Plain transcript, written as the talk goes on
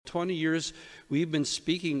20 years, we've been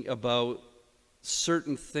speaking about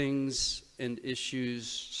certain things and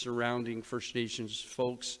issues surrounding First Nations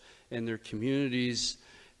folks and their communities.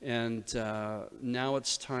 And now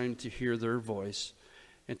it's time to hear their voice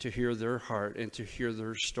and to hear their heart and to hear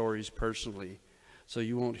their stories personally. So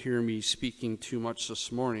you won't hear me speaking too much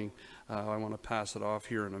this morning. I want to pass it off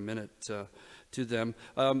here in a minute to them.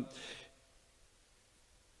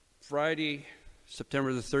 Friday,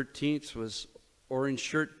 September the 13th was Orange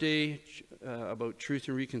Shirt Day about truth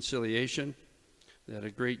and reconciliation. They had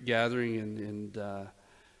a great gathering, and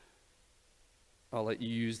I'll let you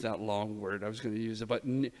use that long word. I was going to use it, but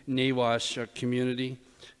Nawash community.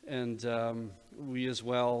 And we as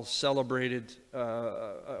well celebrated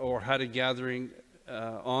or had a gathering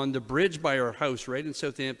on the bridge by our house. Right in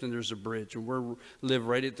Southampton, there's a bridge, and we live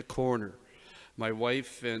right at the corner. My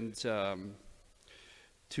wife and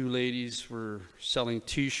two ladies were selling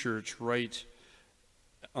T-shirts right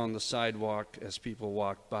on the sidewalk as people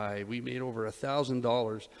walked by. We made over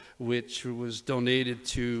 $1,000, which was donated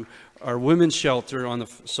to our women's shelter on the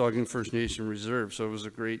Saugun First Nation Reserve. So it was a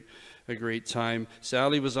great time.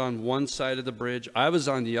 Sally was on one side of the bridge. I was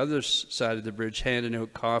on the other side of the bridge handing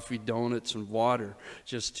out coffee, donuts, and water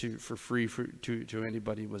just for free to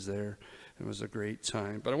anybody who was there. It was a great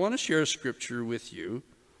time. But I want to share a scripture with you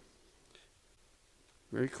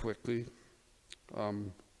very quickly.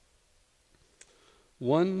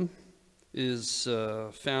 One is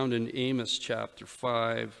found in Amos chapter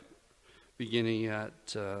 5, beginning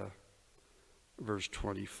at verse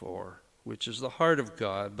 24, which is the heart of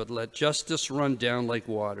God, but let justice run down like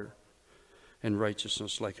water and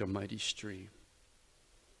righteousness like a mighty stream.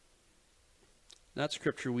 That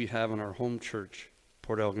scripture we have in our home church,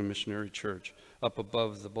 Port Elgin Missionary Church, up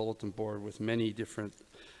above the bulletin board with many different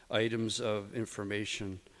items of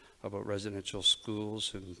information about residential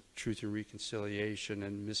schools and truth and reconciliation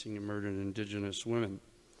and missing and murdered Indigenous women.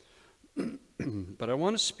 But I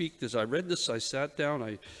want to speak this. I read this, I sat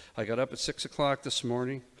down, I got up at 6 o'clock this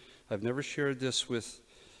morning. I've never shared this with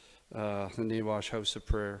the Nawash House of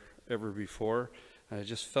Prayer ever before. And I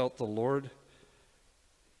just felt the Lord,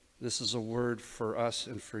 this is a word for us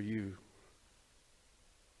and for you.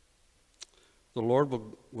 The Lord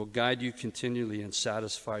will guide you continually and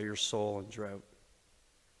satisfy your soul in drought.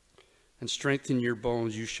 And strengthen your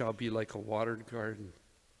bones. You shall be like a watered garden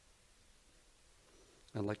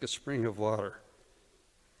and like a spring of water,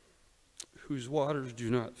 whose waters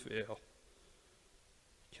do not fail.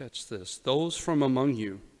 Catch this. Those from among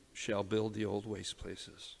you shall build the old waste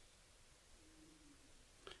places.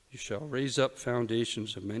 You shall raise up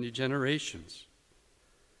foundations of many generations,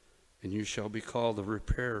 and you shall be called the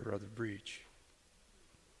repairer of the breach,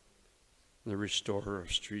 the restorer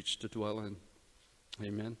of streets to dwell in.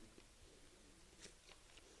 Amen.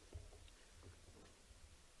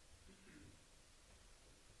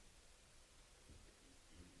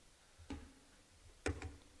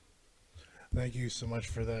 Thank you so much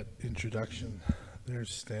for that introduction there,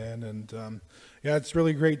 Stan. And yeah, it's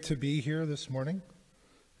really great to be here this morning.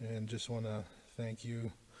 And just want to thank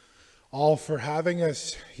you all for having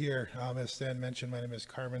us here. As Stan mentioned, my name is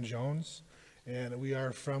Carmen Jones. And we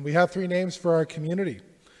have three names for our community.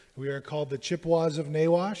 We are called the Chippewas of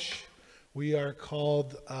Nawash. We are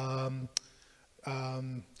called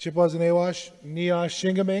Chippewas of Nawash,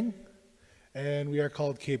 Nia-Shingaming, and we are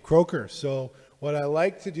called Cape Croker. So what I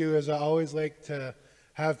like to do is I always like to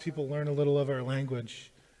have people learn a little of our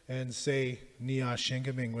language and say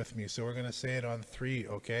Nia-Shingaming with me. So we're going to say it on three,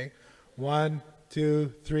 okay? 1,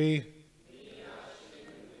 2, 3.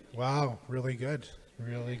 Wow, really good,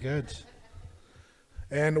 really good.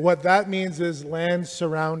 And what that means is land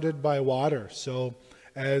surrounded by water. So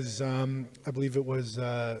as I believe it was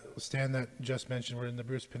Stan that just mentioned, we're in the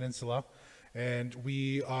Bruce Peninsula, and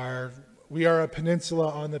we are a peninsula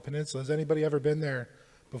on the peninsula. Has anybody ever been there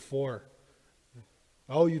before?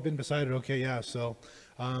 Oh, you've been beside it. Okay, yeah. So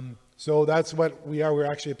that's what we are.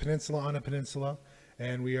 We're actually a peninsula on a peninsula,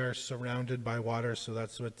 and we are surrounded by water. So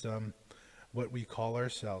that's what we call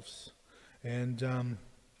ourselves. And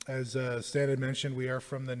as Stan had mentioned, we are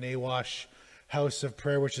from the Nawash House of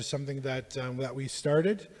Prayer, which is something that we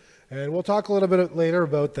started, and we'll talk a little bit later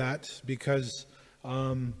about that, because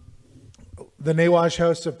the Nawash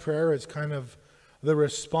House of Prayer is kind of the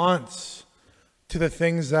response to the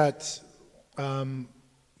things that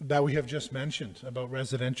we have just mentioned about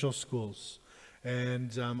residential schools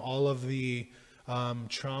and all of the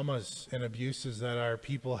traumas and abuses that our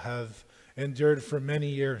people have endured for many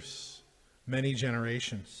years, many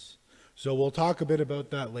generations. So we'll talk a bit about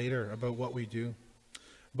that later, about what we do.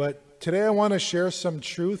 But today I want to share some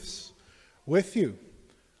truths with you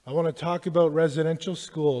I want to talk about residential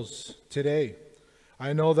schools today.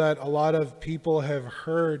 I know that a lot of people have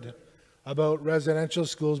heard about residential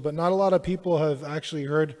schools, but not a lot of people have actually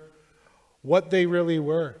heard what they really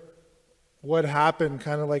were, what happened,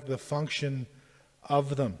 kind of like the function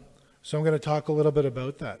of them. So I'm going to talk a little bit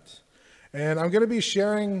about that. And I'm going to be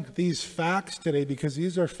sharing these facts today because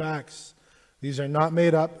these are facts. These are not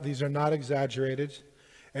made up. These are not exaggerated.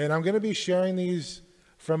 And I'm going to be sharing these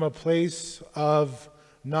from a place of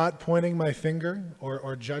not pointing my finger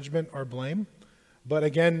or judgment or blame. But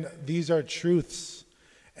again, these are truths.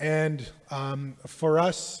 And for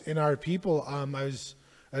us in our people, as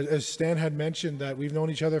Stan had mentioned, that we've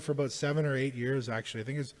known each other for about 7 or 8 years, actually. I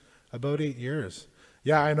think it's about 8 years.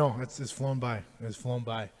 Yeah, I know. It's flown by. It's flown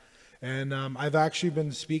by. And I've actually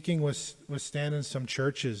been speaking with Stan in some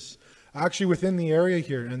churches, actually within the area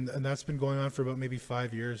here, and that's been going on for about maybe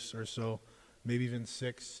 5 years or so, maybe even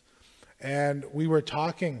 6. And we were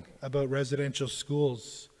talking about residential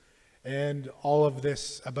schools and all of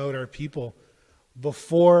this about our people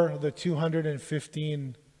before the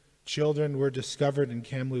 215 children were discovered in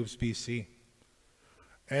Kamloops, BC.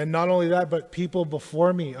 And not only that, but people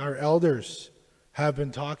before me, our elders, have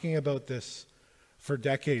been talking about this for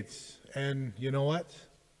decades. And you know what?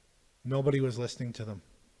 Nobody was listening to them.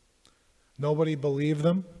 Nobody believed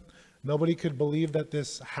them. Nobody could believe that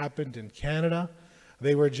this happened in Canada.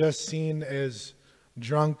 They were just seen as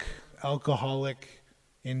drunk, alcoholic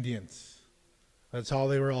Indians. That's all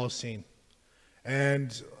they were all seen.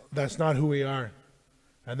 And that's not who we are.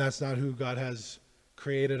 And that's not who God has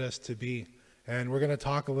created us to be. And we're going to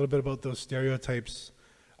talk a little bit about those stereotypes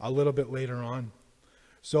a little bit later on.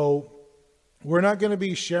 So we're not going to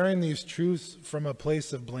be sharing these truths from a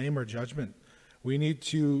place of blame or judgment. We need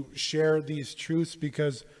to share these truths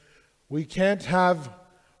because we can't have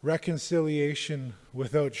reconciliation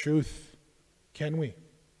without truth, can we?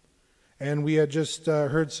 And we had just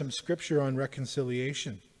heard some scripture on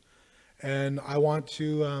reconciliation. And I want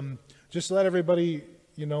to just let everybody,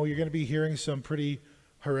 you're going to be hearing some pretty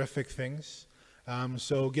horrific things.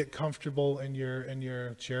 So get comfortable in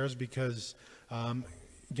your chairs because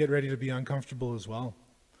get ready to be uncomfortable as well.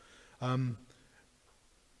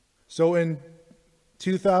 So in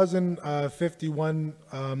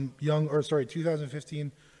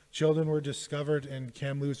 2015 children were discovered in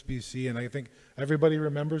Kamloops, BC, and I think everybody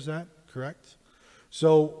remembers that, correct?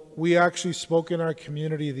 So we actually spoke in our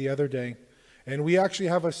community the other day, and we actually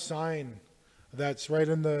have a sign that's right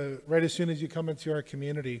as soon as you come into our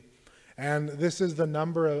community, and this is the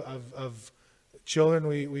number of children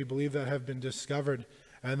we believe that have been discovered,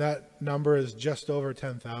 and that number is just over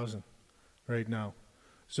 10,000 right now.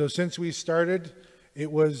 So since we started, there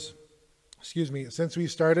was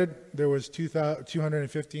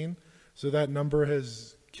 215, so that number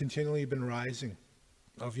has continually been rising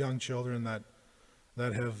of young children that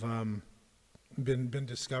have been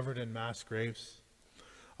discovered in mass graves.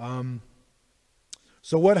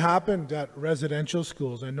 So what happened at residential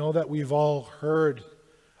schools? I know that we've all heard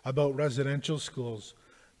about residential schools,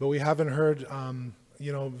 but we haven't heard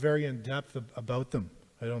very in depth about them,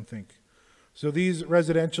 I don't think. So these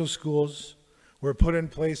residential schools were put in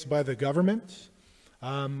place by the government,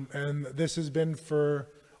 and this has been for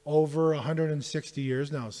over 160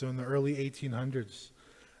 years now. So in the early 1800s,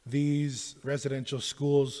 these residential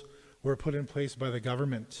schools were put in place by the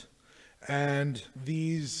government. And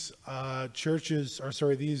these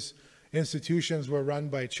these institutions were run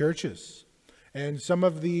by churches. And some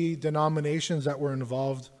of the denominations that were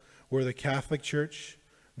involved were the Catholic Church,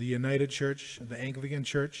 the United Church, the Anglican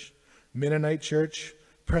Church, Mennonite Church,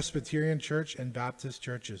 Presbyterian Church, and Baptist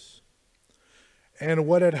churches. And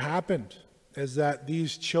what had happened is that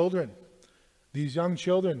these young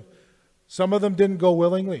children, some of them didn't go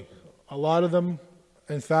willingly. A lot of them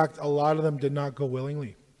did not go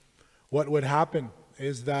willingly. What would happen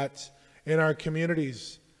is that in our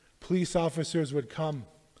communities, police officers would come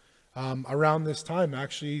around this time.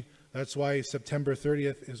 Actually, that's why September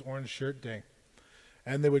 30th is Orange Shirt Day.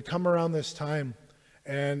 And they would come around this time,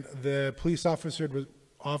 and the police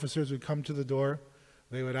officers would come to the door.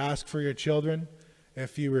 They would ask for your children.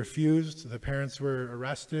 If you refused, the parents were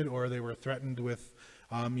arrested, or they were threatened with,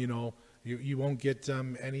 you won't get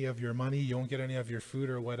any of your money, you won't get any of your food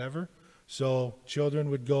or whatever. So children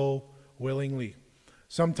would go willingly.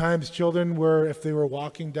 Sometimes children if they were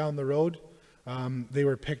walking down the road, they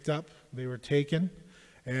were picked up, they were taken.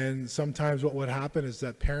 And sometimes what would happen is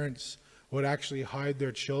that parents would actually hide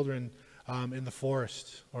their children in the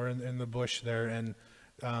forest or in the bush there, and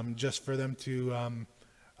just for them to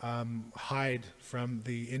hide from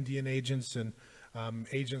the Indian agents and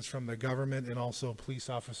agents from the government, and also police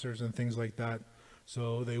officers and things like that.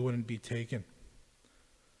 so they wouldn't be taken.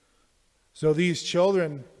 So these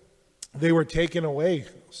children, they were taken away.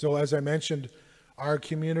 So as I mentioned, our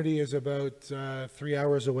community is about 3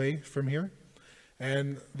 hours away from here.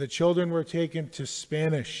 And the children were taken to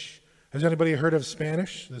Spanish. Has anybody heard of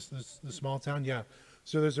Spanish, the small town? Yeah.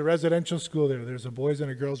 So there's a residential school there. There's a boys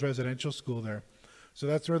and a girls residential school there. So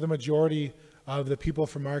that's where the majority of the people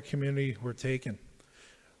from our community were taken.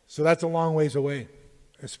 So that's a long ways away,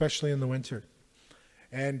 especially in the winter.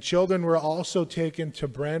 And children were also taken to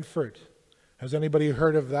Brantford. Has anybody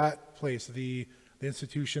heard of that place, the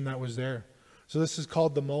institution that was there? So this is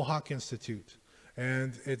called the Mohawk Institute,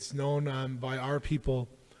 and it's known by our people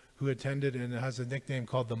who attended, and it has a nickname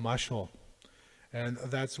called the Mushhole, and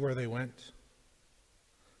that's where they went.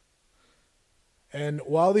 And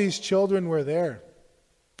while these children were there,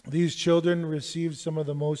 these children received some of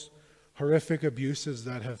the most horrific abuses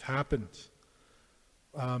that have happened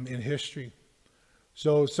in history.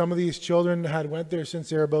 So some of these children had went there since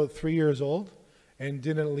they were about 3 years old and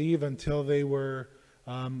didn't leave until they were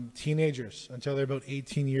teenagers, until they're about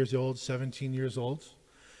 18 years old, 17 years old.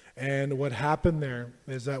 And what happened there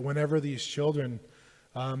is that whenever these children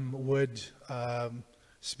would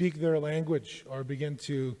speak their language or begin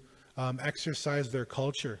to exercise their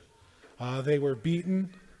culture, they were beaten,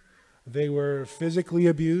 they were physically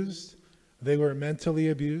abused, they were mentally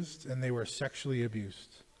abused, and they were sexually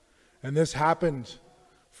abused. And this happened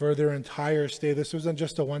for their entire stay. This wasn't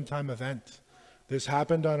just a one-time event. This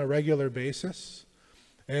happened on a regular basis.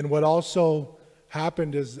 And what also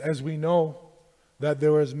happened is, as we know, that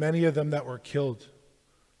there was many of them that were killed,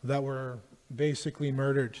 that were basically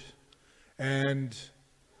murdered. And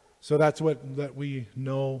so that's that we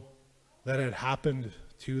know that had happened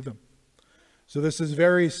to them. So this is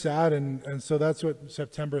very sad, and so that's what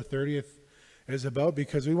September 30th is about,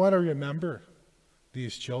 because we want to remember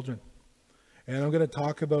these children. And I'm going to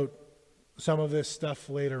talk about some of this stuff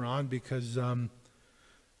later on, because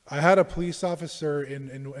I had a police officer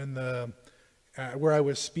in the where I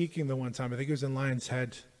was speaking the one time. I think it was in Lion's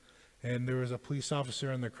Head, and there was a police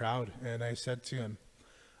officer in the crowd, and I said to him,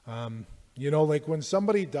 like when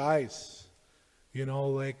somebody dies,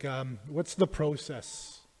 what's the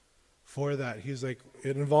process for that? He's like,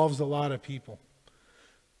 it involves a lot of people,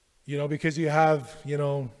 because you have,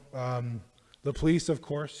 the police, of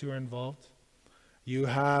course, who are involved. You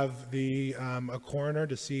have a coroner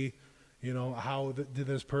to see, how did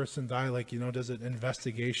this person die? Does an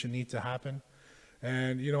investigation need to happen?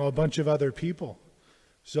 And, a bunch of other people.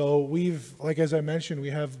 So as I mentioned,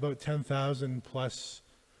 we have about 10,000 plus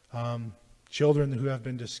children who have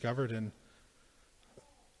been discovered. And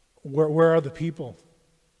where are the people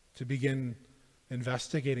to begin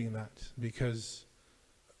investigating that? Because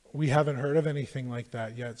we haven't heard of anything like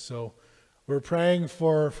that yet. So we're praying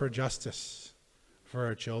for justice for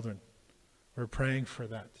our children. We're praying for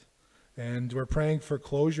that. And we're praying for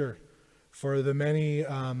closure for the many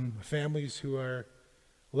families who are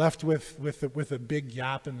left with a big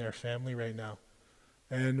gap in their family right now,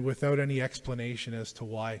 and without any explanation as to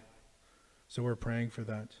why. So we're praying for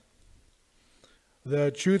that.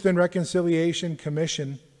 The Truth and Reconciliation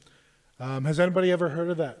Commission, has anybody ever heard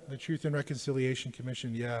of that? The Truth and Reconciliation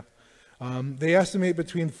Commission, yeah. They estimate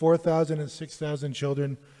between 4,000 and 6,000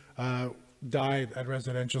 children died at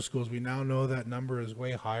residential schools. We now know that number is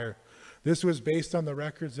way higher. This was based on the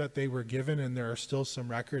records that they were given, and there are still some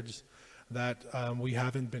records that we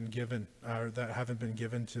haven't been given, or that haven't been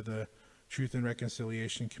given to the Truth and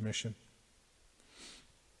Reconciliation Commission.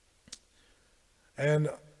 And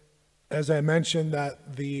as I mentioned,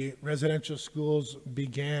 that the residential schools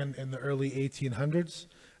began in the early 1800s,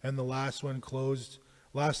 and the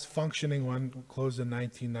last functioning one closed in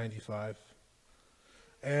 1995.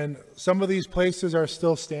 And some of these places are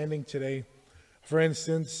still standing today. For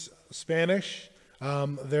instance, Spanish,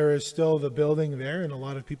 there is still the building there, and a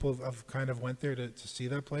lot of people have kind of went there to see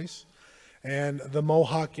that place. And the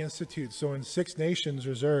Mohawk Institute, so in Six Nations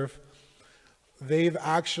Reserve, they've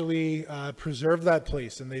actually preserved that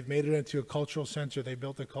place, and they've made it into a cultural center. They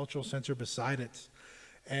built a cultural center beside it.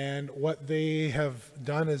 And what they have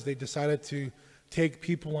done is they decided to take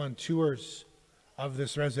people on tours of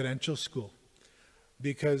this residential school,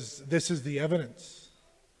 because this is the evidence.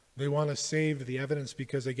 They want to save the evidence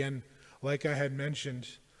because, again, like I had mentioned,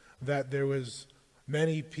 that there was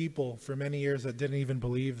many people for many years that didn't even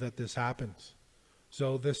believe that this happened.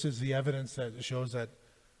 So this is the evidence that shows that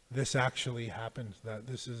this actually happened, that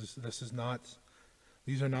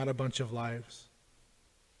these are not a bunch of lies.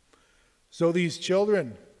 So these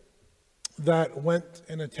children that went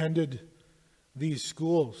and attended these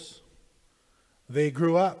schools, they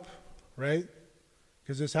grew up, right?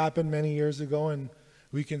 because this happened many years ago, and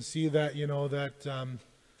we can see that, that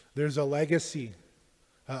there's a legacy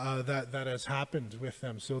that has happened with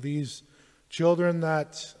them. So these children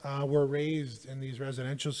that were raised in these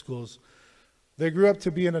residential schools, they grew up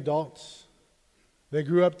to be an adults. They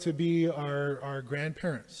grew up to be our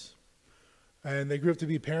grandparents, and they grew up to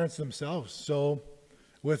be parents themselves. So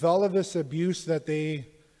with all of this abuse that they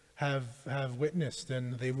have witnessed,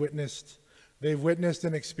 and they've witnessed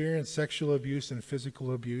and experienced sexual abuse and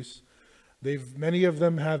physical abuse, many of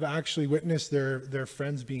them have actually witnessed their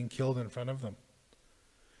friends being killed in front of them.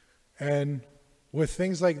 And with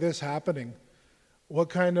things like this happening, what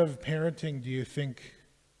kind of parenting do you think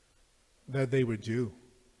that they would do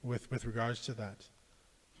with regards to that?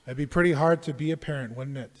 It'd be pretty hard to be a parent,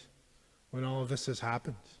 wouldn't it, when all of this has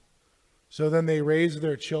happened? So then they raise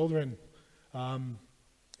their children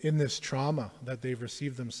in this trauma that they've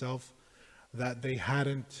received themselves, that they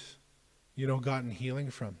hadn't, gotten healing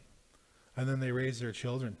from. And then they raise their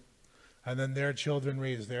children. And then their children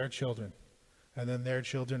raise their children. And then their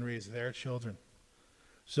children raise their children.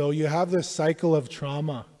 So you have this cycle of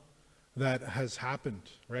trauma that has happened,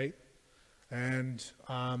 right? And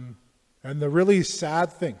the really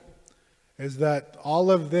sad thing is that all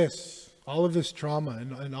of this trauma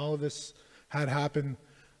and all of this had happened,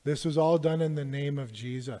 this was all done in the name of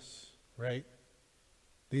Jesus, right?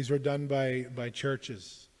 These were done by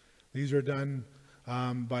churches. These were done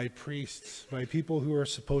by priests, by people who are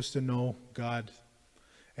supposed to know God.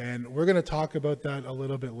 And we're going to talk about that a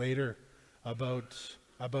little bit later, about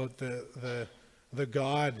the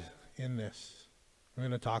God in this. We're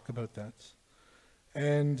going to talk about that.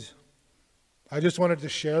 And I just wanted to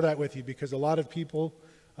share that with you because a lot of people,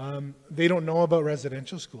 they don't know about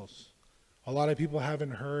residential schools. A lot of people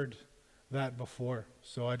haven't heard that before.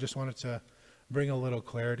 So I just wanted to bring a little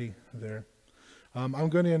clarity there. I'm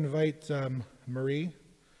going to invite Marie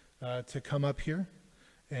to come up here,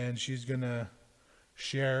 and she's going to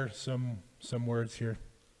share some words here.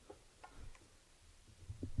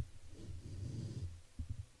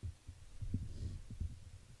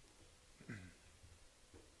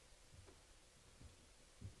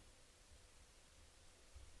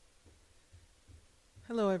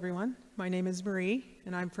 Hello, everyone. My name is Marie,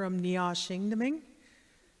 and I'm from Neoshingnaming.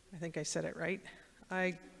 I think I said it right.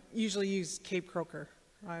 I usually use Cape Croker.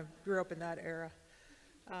 I grew up in that era.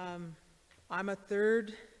 I'm a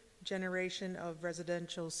third generation of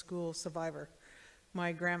residential school survivor.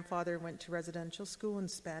 My grandfather went to residential school in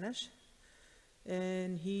Spanish,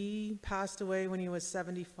 and he passed away when he was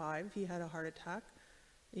 75. He had a heart attack.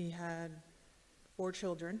 He had 4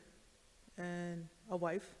 children and a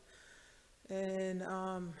wife. And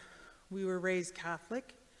we were raised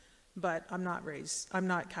Catholic, but I'm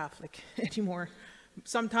not Catholic anymore.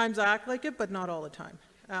 Sometimes I act like it, but not all the time.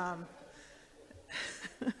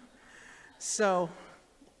 So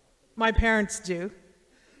my parents do,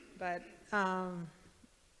 but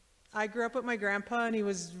I grew up with my grandpa, and he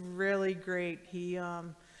was really great. He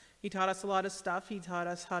taught us a lot of stuff. He taught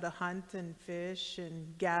us how to hunt and fish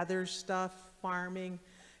and gather stuff, farming,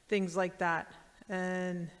 things like that.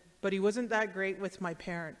 But he wasn't that great with my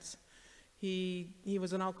parents. He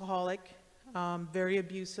was an alcoholic, very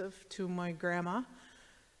abusive to my grandma,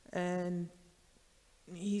 and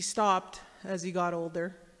he stopped as he got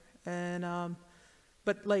older. And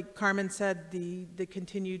but like Carmen said, the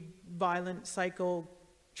continued violent cycle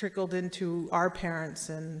trickled into our parents,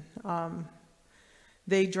 and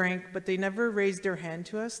they drank, but they never raised their hand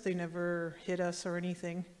to us. They never hit us or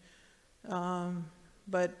anything.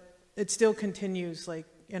 But it still continues, like,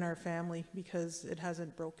 in our family, because it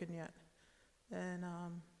hasn't broken yet. And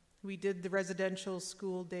we did the residential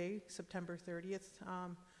school day, September 30th.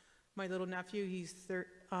 My little nephew, he's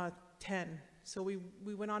 10. So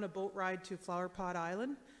we went on a boat ride to Flower Pot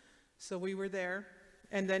Island. So we were there.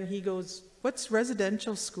 And then he goes, "What's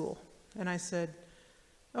residential school?" And I said,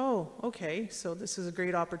 "Oh, okay, so this is a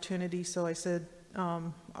great opportunity." So I said,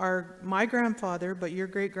 my grandfather, but your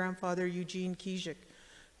great-grandfather, Eugene Kijik,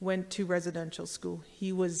 went to residential school.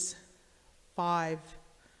 He was 5,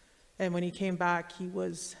 and when he came back, he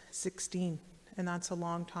was 16, and that's a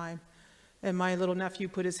long time. And my little nephew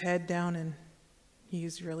put his head down, and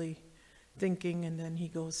he's really thinking, and then he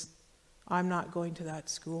goes, "I'm not going to that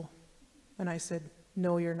school." And I said,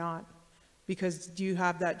 "No, you're not, because you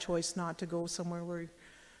have that choice not to go somewhere where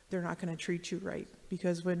they're not going to treat you right,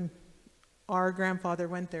 because when our grandfather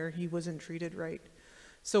went there, he wasn't treated right."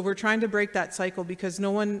 So we're trying to break that cycle, because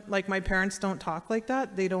no one, like my parents, don't talk like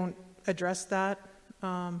that. They don't address that.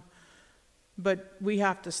 But we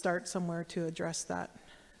have to start somewhere to address that.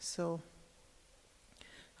 So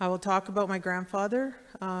I will talk about my grandfather.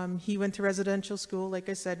 He went to residential school, like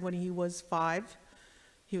I said, when he was 5.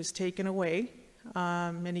 He was taken away,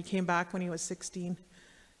 and he came back when he was 16.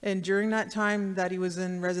 And during that time that he was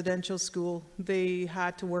in residential school, they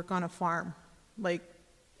had to work on a farm, like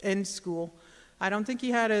in school. I don't think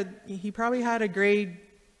he probably had a grade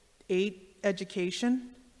 8 education.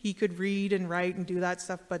 He could read and write and do that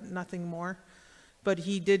stuff, but nothing more. But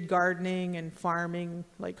he did gardening and farming,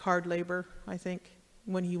 like hard labor, I think,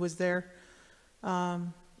 when he was there.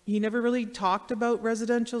 He never really talked about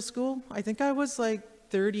residential school. I think I was like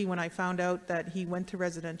 30 when I found out that he went to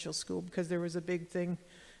residential school, because there was a big thing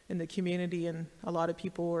in the community and a lot of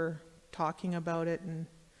people were talking about it, and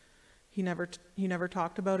he never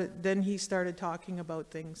talked about it. Then he started talking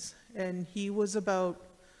about things, and he was about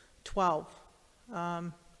 12.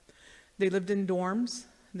 They lived in dorms.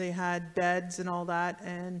 They had beds and all that,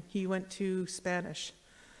 and he went to Spanish.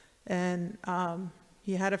 And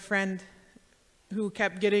he had a friend who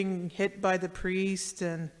kept getting hit by the priest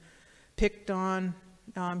and picked on.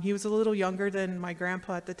 He was a little younger than my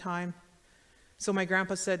grandpa at the time. So my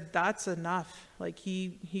grandpa said, that's enough. Like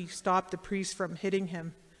he stopped the priest from hitting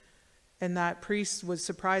him. And that priest was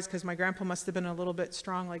surprised, because my grandpa must have been a little bit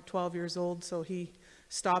strong, like 12 years old. So he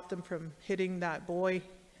stopped him from hitting that boy.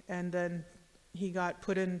 And then he got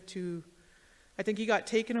put into, I think he got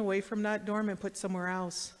taken away from that dorm and put somewhere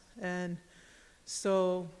else. And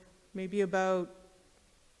so maybe a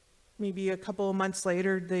couple of months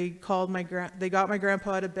later, they got my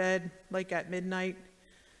grandpa out of bed, like at midnight.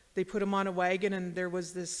 They put him on a wagon, and there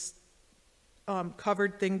was this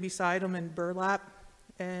covered thing beside him in burlap,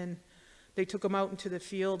 and they took him out into the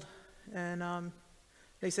field, and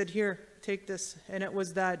they said, here, take this. And it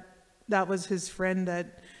was that was his friend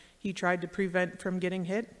that he tried to prevent from getting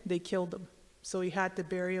hit. They killed him. So he had to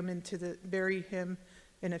bury him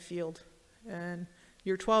in a field. And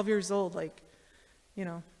you're 12 years old, like, you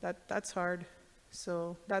know, that's hard.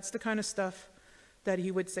 So that's the kind of stuff that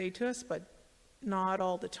he would say to us, but not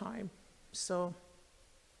all the time. So,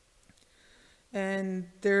 and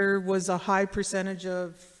there was a high percentage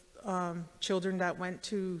of children that went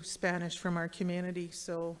to Spanish from our community.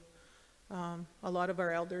 So a lot of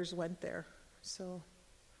our elders went there. So,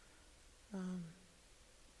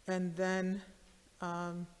 and then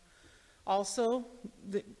also,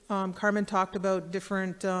 Carmen talked about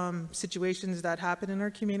different situations that happen in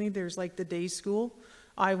our community. There's like the day school.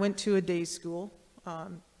 I went to a day school,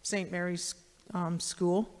 St. Mary's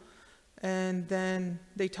school. And then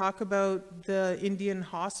they talk about the Indian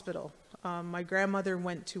hospital. My grandmother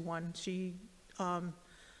went to one. She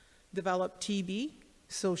developed TB,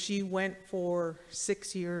 so she went for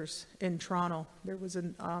 6 years in Toronto. There was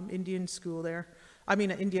an Indian school there. I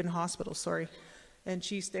mean, an Indian hospital, sorry. And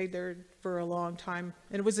she stayed there for a long time.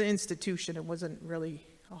 And it was an institution. It wasn't really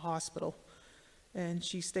a hospital. And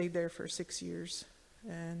she stayed there for 6 years.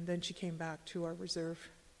 And then she came back to our reserve.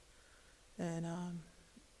 And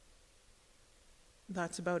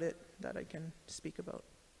that's about it that I can speak about.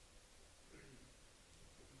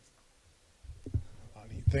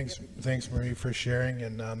 Thanks, Marie, for sharing.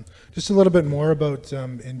 And just a little bit more about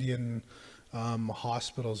Indian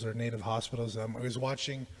hospitals or native hospitals. I was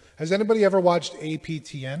watching, has anybody ever watched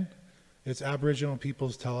APTN? It's Aboriginal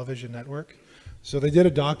People's Television Network. So they did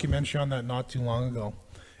a documentary on that not too long ago.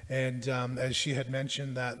 And as she had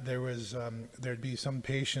mentioned, that there'd be some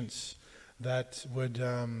patients that would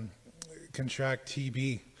contract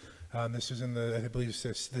TB. This was in I believe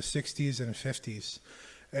the 60s and 50s.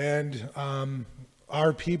 And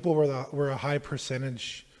our people were a high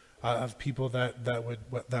percentage of people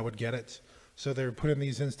that would get it. So they were put in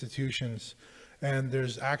these institutions, and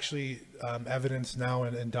there's actually evidence now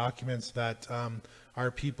and documents that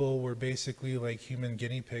our people were basically like human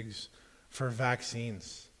guinea pigs for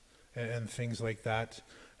vaccines and things like that.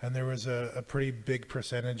 And there was a pretty big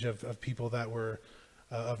percentage of people that were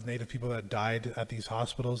of Native people that died at these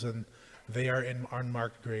hospitals, and they are in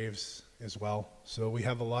unmarked graves as well. So we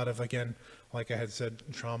have a lot of, again, like I had said,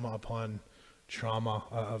 trauma upon trauma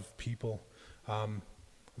of people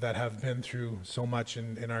that have been through so much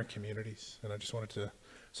in our communities. And I just wanted to,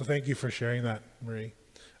 so thank you for sharing that, Marie.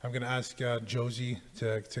 I'm going to ask Josie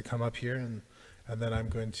to come up here, and then I'm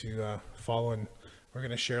going to follow, and we're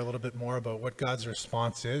going to share a little bit more about what God's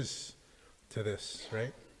response is to this,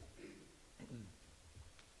 right?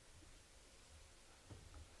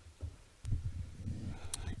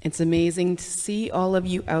 It's amazing to see all of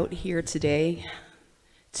you out here today.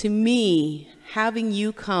 To me, having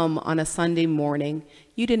you come on a Sunday morning,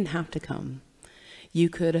 you didn't have to come. You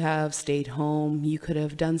could have stayed home, you could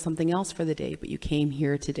have done something else for the day, but you came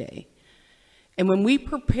here today. And when we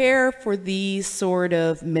prepare for these sort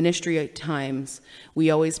of ministry times, we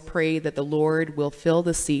always pray that the Lord will fill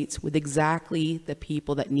the seats with exactly the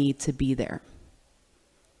people that need to be there.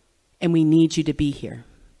 And we need you to be here.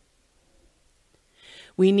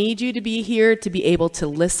 We need you to be here to be able to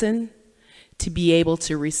listen, to be able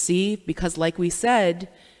to receive, because like we said,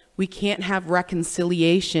 we can't have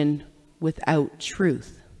reconciliation without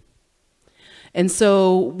truth. And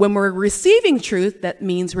so when we're receiving truth, that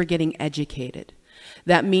means we're getting educated.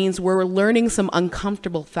 That means we're learning some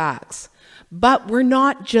uncomfortable facts. But we're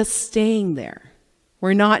not just staying there.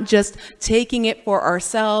 We're not just taking it for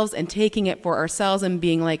ourselves and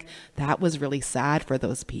being like, that was really sad for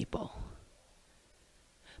those people.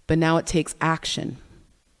 But now it takes action.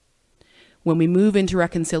 When we move into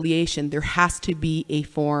reconciliation, there has to be a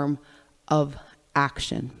form of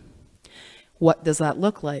action. What does that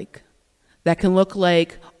look like? That can look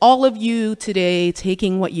like all of you today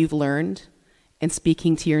taking what you've learned and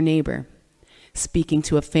speaking to your neighbor, speaking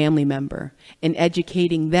to a family member, and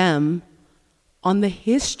educating them on the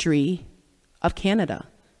history of Canada.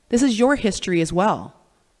 This is your history as well.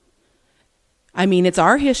 I mean, it's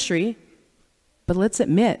our history, but let's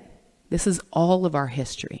admit, this is all of our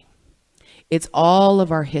history. It's all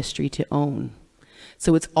of our history to own.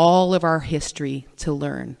 So it's all of our history to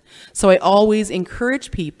learn. So I always encourage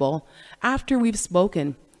people, after we've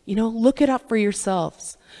spoken, look it up for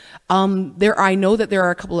yourselves. I know that there are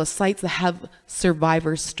a couple of sites that have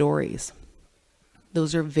survivor stories.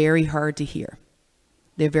 Those are very hard to hear.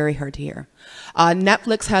 They're very hard to hear.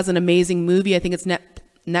 Netflix has an amazing movie. I think it's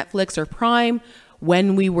Netflix or Prime,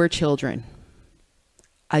 When We Were Children.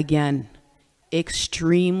 Again,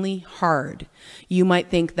 extremely hard. You might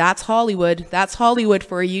think that's Hollywood. That's Hollywood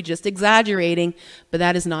for you, just exaggerating, but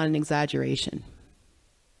that is not an exaggeration.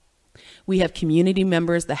 We have community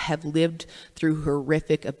members that have lived through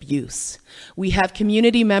horrific abuse. We have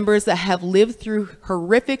community members that have lived through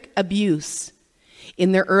horrific abuse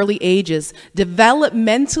in their early ages,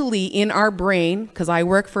 developmentally in our brain, because I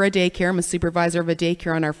work for a daycare, I'm a supervisor of a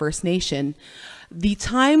daycare on our First Nation. The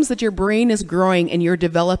times that your brain is growing and you're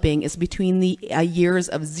developing is between the years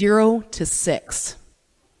of 0 to 6.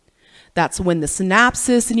 That's when the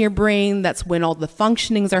synapses in your brain, that's when all the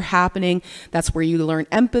functionings are happening. That's where you learn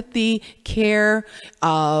empathy, care,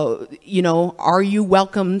 are you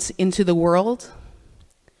welcomed into the world?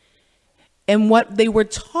 And what they were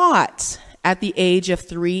taught at the age of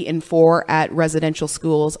 3 and 4 at residential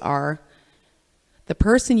schools are, the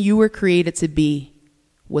person you were created to be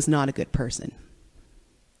was not a good person.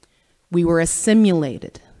 We were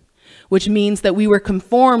assimilated, which means that we were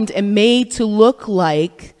conformed and made to look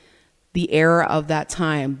like the era of that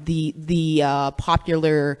time, the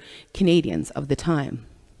popular Canadians of the time.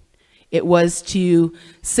 It was to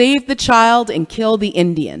save the child and kill the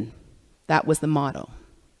Indian. That was the motto.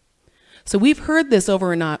 So we've heard this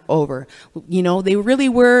over and over. They really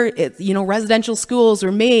were, residential schools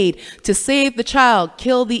were made to save the child,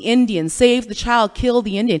 kill the Indian, save the child, kill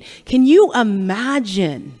the Indian. Can you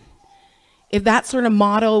imagine if that sort of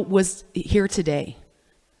motto was here today?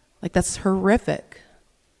 Like, that's horrific.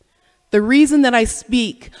 The reason that I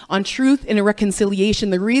speak on truth and reconciliation,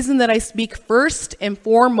 the reason that I speak first and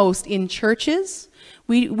foremost in churches,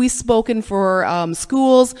 we've spoken for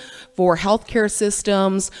schools, for healthcare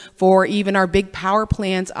systems, for even our big power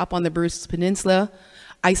plants up on the Bruce Peninsula.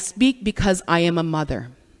 I speak because I am a mother.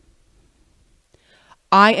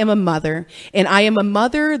 I am a mother, and I am a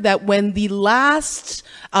mother that when the last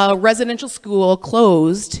residential school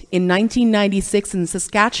closed in 1996 in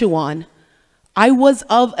Saskatchewan, I was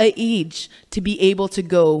of an age to be able to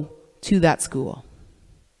go to that school.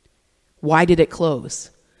 Why did it close?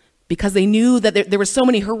 Because they knew that there were so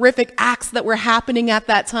many horrific acts that were happening at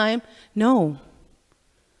that time? No.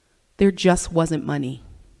 There just wasn't money.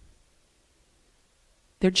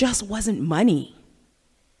 There just wasn't money.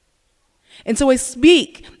 And so I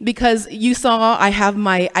speak because you saw I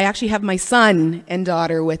actually have my son and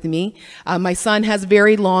daughter with me. My son has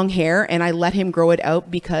very long hair, and I let him grow it out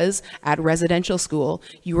because at residential school,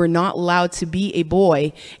 you were not allowed to be a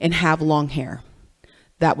boy and have long hair.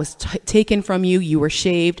 That was taken from you. You were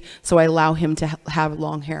shaved, so I allow him to have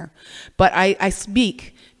long hair. But I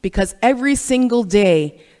speak because every single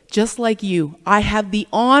day, just like you, I have the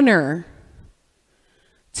honor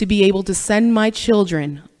to be able to send my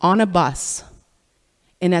children on a bus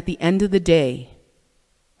and at the end of the day,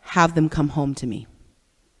 have them come home to me.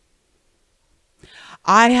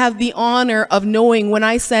 I have the honor of knowing when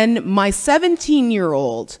I send my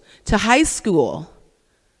 17-year-old to high school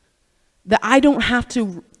that I don't have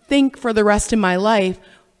to think for the rest of my life,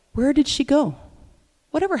 where did she go?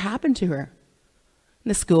 Whatever happened to her? And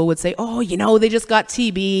the school would say, oh, they just got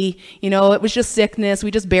TB. It was just sickness. We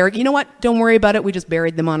just buried. You know what? Don't worry about it. We just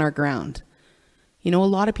buried them on our ground. A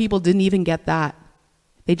lot of people didn't even get that.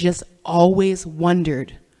 They just always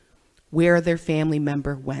wondered where their family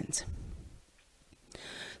member went.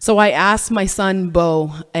 So I asked my son,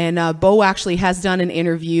 Bo, and Bo actually has done an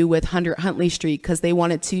interview with Huntley Street because they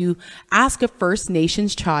wanted to ask a First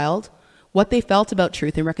Nations child what they felt about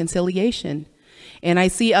truth and reconciliation. And I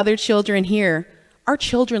see other children here. Our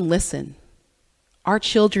children listen. Our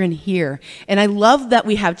children hear. And I love that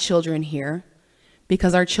we have children here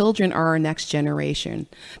because our children are our next generation.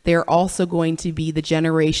 They are also going to be the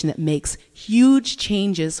generation that makes huge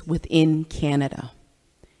changes within Canada.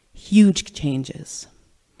 Huge changes.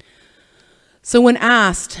 So when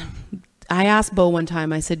I asked Bo one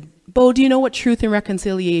time, I said, Bo, do you know what truth and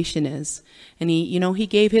reconciliation is? And he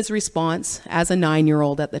gave his response as a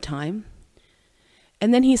 9-year-old at the time.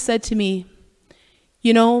 And then he said to me,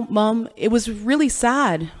 Mom, it was really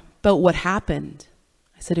sad about what happened.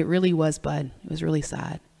 I said, it really was, Bud. It was really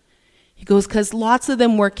sad. He goes, because lots of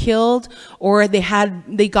them were killed or they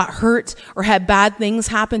got hurt or had bad things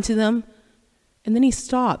happen to them. And then he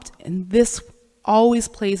stopped. And this always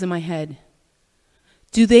plays in my head.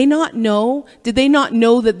 Did they not know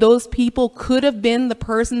that those people could have been the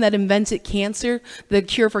person that invented cancer, the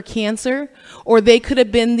cure for cancer? Or they could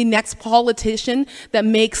have been the next politician that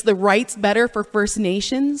makes the rights better for First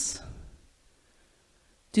Nations?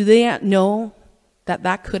 Do they not know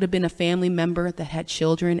that could have been a family member that had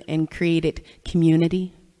children and created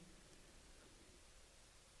community?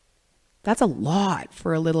 That's a lot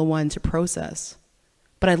for a little one to process.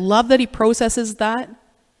 But I love that he processes that,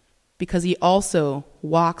 because he also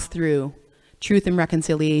walks through truth and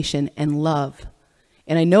reconciliation and love.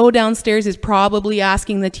 And I know downstairs is probably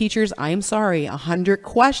asking the teachers, I'm sorry, 100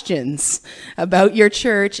 questions about your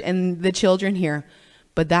church and the children here.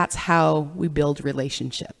 But that's how we build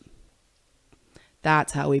relationship.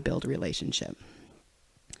 That's how we build relationship.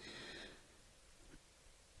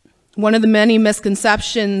 One of the many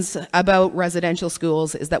misconceptions about residential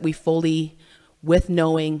schools is that we fully, with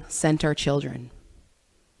knowing, sent our children.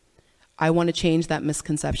 I want to change that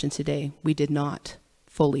misconception today. We did not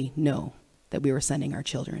fully know that we were sending our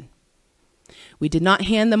children. We did not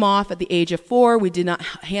hand them off at the age of 4. We did not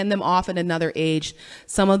hand them off at another age.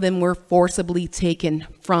 Some of them were forcibly taken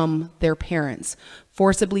from their parents,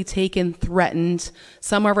 forcibly taken, threatened.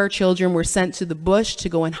 Some of our children were sent to the bush to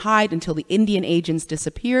go and hide until the Indian agents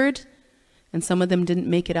disappeared, and some of them didn't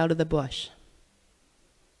make it out of the bush.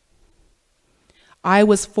 I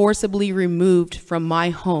was forcibly removed from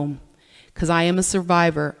my home because I am a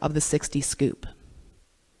survivor of the 60 scoop.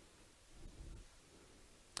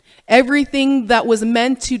 Everything that was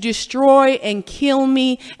meant to destroy and kill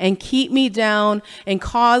me and keep me down and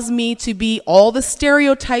cause me to be all the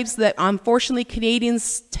stereotypes that unfortunately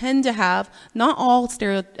Canadians tend to have, not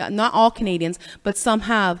all Canadians, but some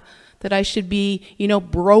have, that I should be,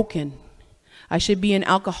 broken. I should be an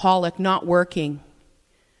alcoholic, not working.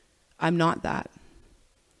 I'm not that.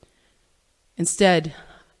 Instead,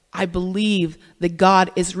 I believe that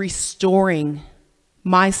God is restoring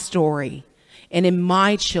my story and in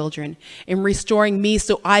my children and restoring me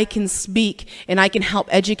so I can speak and I can help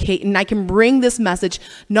educate and I can bring this message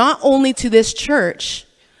not only to this church,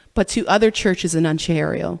 but to other churches in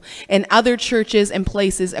Ontario and other churches and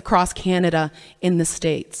places across Canada in the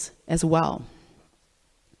States as well.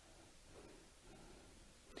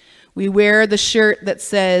 We wear the shirt that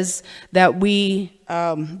says that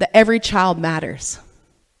that every child matters.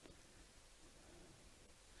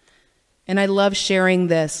 And I love sharing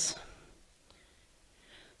this.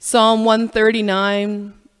 Psalm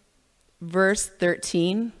 139, verse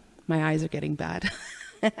 13. My eyes are getting bad.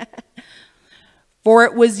 For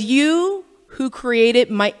it was you who created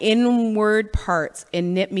my inward parts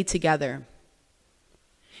and knit me together.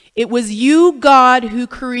 It was you, God, who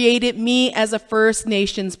created me as a First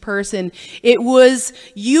Nations person. It was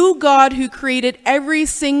you, God, who created every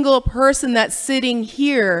single person that's sitting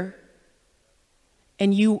here.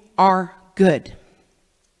 And you are good.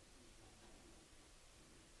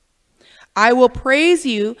 I will praise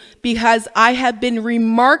you because I have been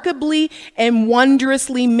remarkably and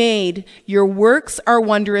wondrously made. Your works are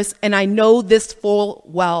wondrous, and I know this full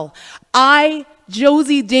well. I,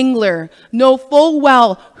 Josie Dingler, know full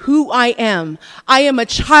well who I am. I am a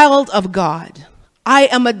child of God. I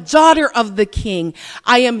am a daughter of the King.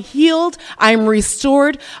 I am healed. I am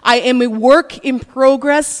restored. I am a work in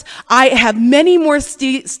progress. I have many more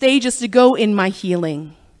stages to go in my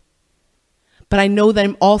healing. But I know that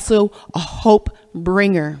I'm also a hope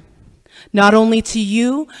bringer. not only to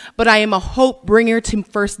you, but I am a hope bringer to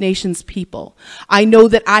First Nations people. I know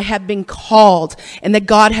that I have been called and that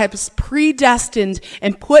God has predestined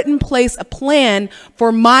and put in place a plan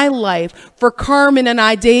for my life, for Carmen and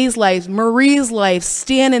Ide's life, Marie's life,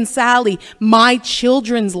 Stan and Sally, my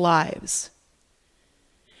children's lives.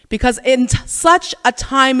 Because in such a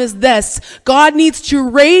time as this, God needs to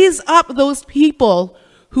raise up those people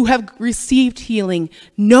who have received healing,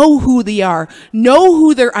 know who they are, know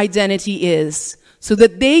who their identity is, so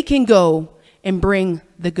that they can go and bring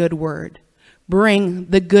the good word, bring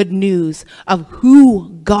the good news of who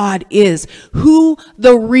God is, who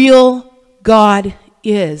the real God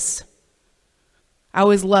is. I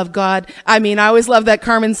always love God. I always love that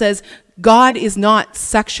Carmen says, God is not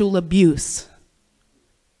sexual abuse.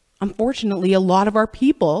 Unfortunately, a lot of our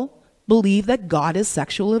people believe that God is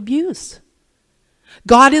sexual abuse.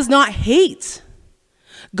 God is not hate.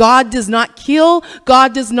 God does not kill.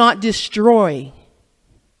 God does not destroy.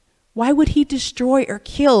 Why would he destroy or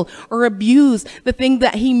kill or abuse the thing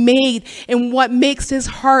that he made and what makes his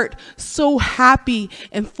heart so happy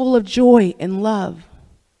and full of joy and love?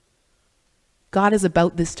 God is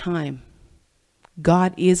about this time.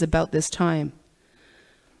 God is about this time.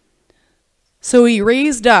 So he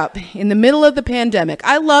raised up in the middle of the pandemic.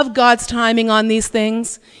 I love God's timing on these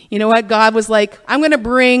things. You know what? God was like, I'm going to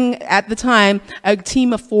bring, at the time, a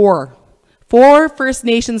team of four First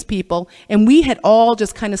Nations people. And we had all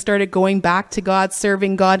just kind of started going back to God,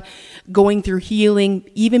 serving God, going through healing,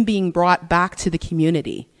 even being brought back to the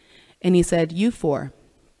community. And he said, you four,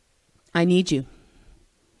 I need you.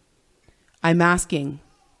 I'm asking,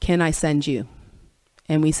 can I send you?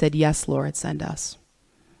 And we said, yes, Lord, send us.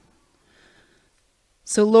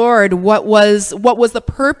 So Lord, what was the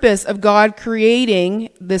purpose of God creating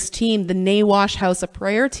this team, the Nawash House of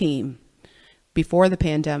Prayer team, before the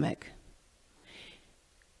pandemic?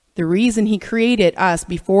 The reason he created us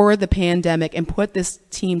before the pandemic and put this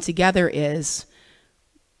team together is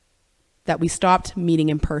that we stopped meeting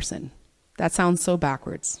in person. That sounds so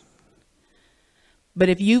backwards. But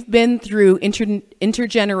if you've been through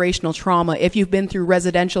intergenerational trauma, if you've been through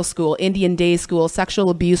residential school, Indian day school, sexual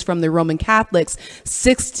abuse from the Roman Catholics,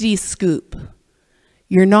 60 scoop,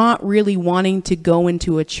 you're not really wanting to go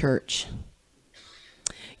into a church.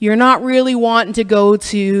 You're not really wanting to go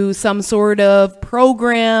to some sort of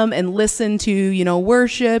program and listen to,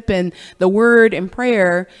 worship and the word and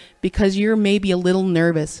prayer because you're maybe a little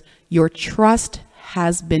nervous. Your trust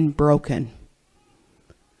has been broken.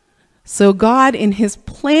 So God, in his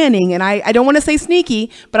planning, and I don't want to say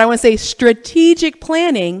sneaky, but I want to say strategic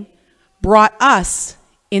planning, brought us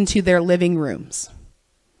into their living rooms.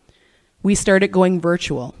 We started going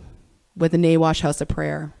virtual with the Nawash House of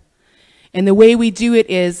Prayer. And the way we do it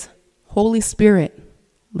is, Holy Spirit,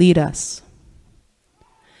 lead us.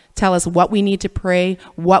 Tell us what we need to pray,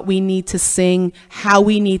 what we need to sing, how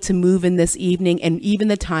we need to move in this evening, and even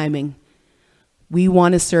the timing. We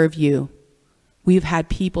want to serve you. We've had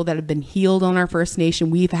people that have been healed on our First Nation.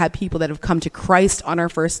 We've had people that have come to Christ on our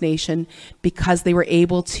First Nation because they were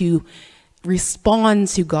able to respond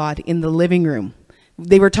to God in the living room.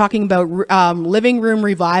 They were talking about living room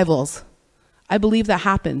revivals. I believe that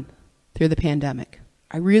happened through the pandemic.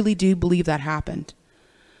 I really do believe that happened.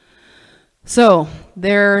 So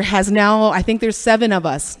there has now, I think there's 7 of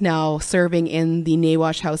us now serving in the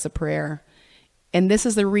Nawash House of Prayer. And this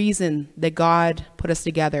is the reason that God put us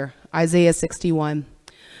together. Isaiah 61.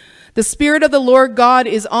 The Spirit of the Lord God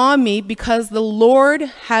is on me because the Lord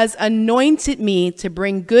has anointed me to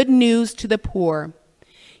bring good news to the poor.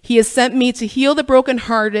 He has sent me to heal the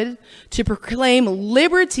brokenhearted, to proclaim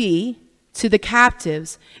liberty to the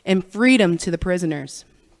captives and freedom to the prisoners,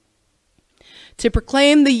 to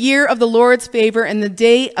proclaim the year of the Lord's favor and the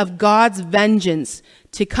day of God's vengeance,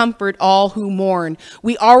 to comfort all who mourn.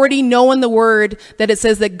 We already know in the word that it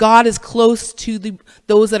says that God is close to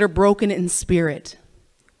those that are broken in spirit,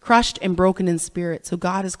 crushed and broken in spirit. So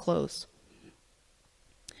God is close.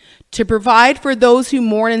 To provide for those who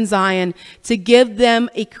mourn in Zion, to give them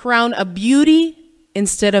a crown of beauty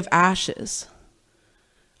instead of ashes.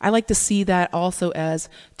 I like to see that also as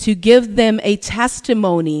to give them a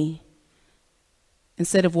testimony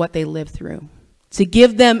instead of what they lived through. To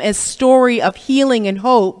give them a story of healing and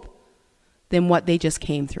hope than what they just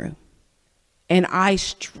came through. And I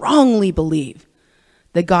strongly believe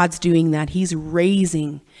that God's doing that. He's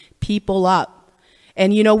raising people up.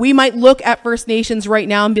 And we might look at First Nations right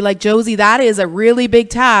now and be like, Josie, that is a really big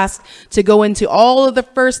task to go into all of the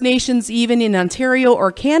First Nations, even in Ontario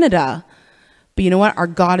or Canada. But you know what? Our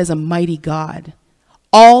God is a mighty God.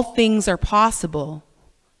 All things are possible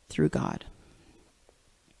through God.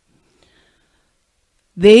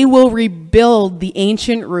 They will rebuild the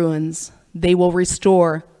ancient ruins. They will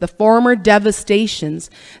restore the former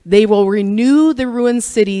devastations. They will renew the ruined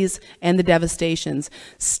cities and the devastations.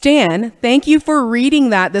 Stan, thank you for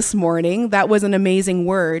reading that this morning. That was an amazing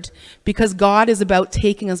word, because God is about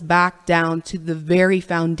taking us back down to the very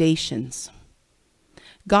foundations.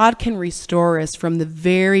 God can restore us from the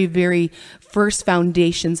very, very first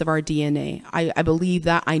foundations of our DNA. I believe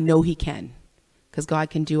that. I know he can, because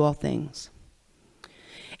God can do all things.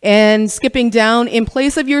 And skipping down, in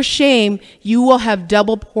place of your shame, you will have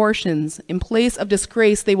double portions. In place of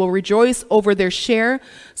disgrace, they will rejoice over their share,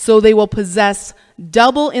 so they will possess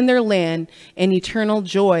double in their land, and eternal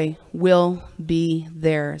joy will be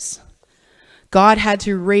theirs. God had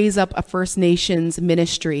to raise up a First Nations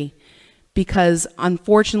ministry because,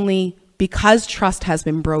 unfortunately, because trust has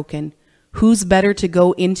been broken, who's better to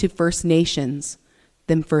go into First Nations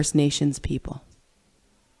than First Nations people?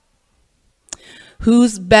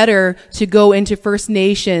 Who's better to go into First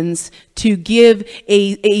Nations to give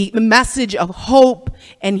a message of hope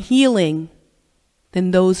and healing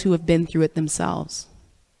than those who have been through it themselves?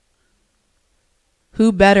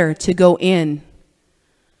 Who better to go in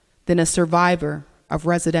than a survivor of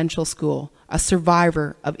residential school, a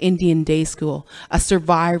survivor of Indian day school, a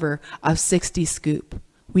survivor of 60 Scoop?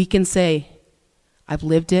 We can say, I've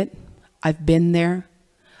lived it, I've been there,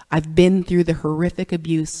 I've been through the horrific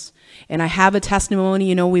abuse, and I have a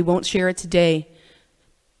testimony. We won't share it today,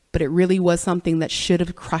 but it really was something that should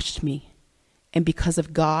have crushed me. And because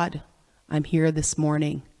of God, I'm here this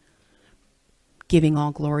morning giving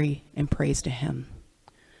all glory and praise to him.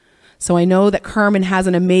 So I know that Carmen has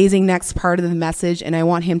an amazing next part of the message, and I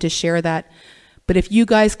want him to share that. But if you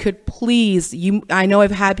guys could please, I know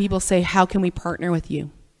I've had people say, how can we partner with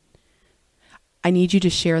you? I need you to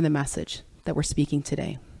share the message that we're speaking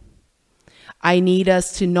today. I need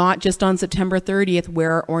us to not just on September 30th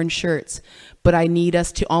wear our orange shirts, but I need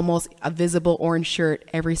us to almost a visible orange shirt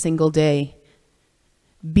every single day.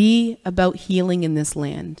 Be about healing in this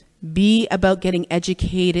land. Be about getting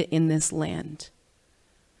educated in this land.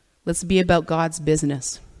 Let's be about God's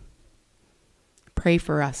business. Pray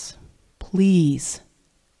for us. Please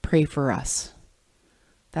pray for us.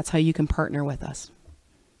 That's how you can partner with us.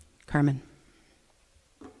 Carmen.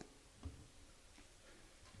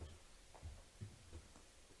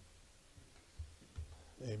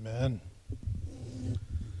 Amen.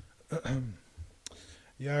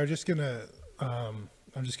 Yeah, I'm just gonna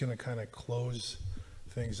kind of close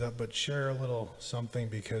things up, but share a little something,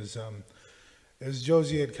 because as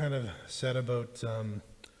Josie had kind of said about,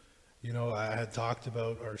 I had talked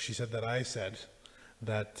about, or she said that I said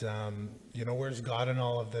that, where's God in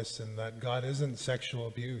all of this, and that God isn't sexual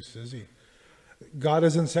abuse, is he? God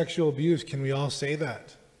isn't sexual abuse. Can we all say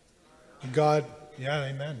that? God, yeah,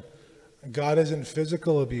 amen. God isn't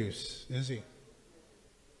physical abuse, is he?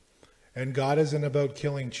 And God isn't about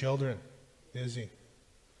killing children, is he?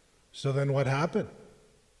 So then what happened?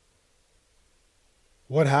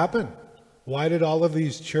 What happened? Why did all of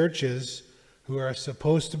these churches who are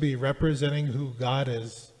supposed to be representing who God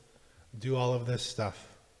is do all of this stuff?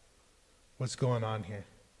 What's going on here?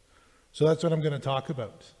 So that's what I'm going to talk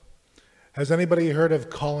about. Has anybody heard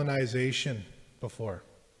of colonization before?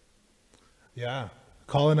 Yeah.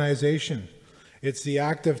 Colonization. It's the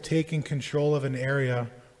act of taking control of an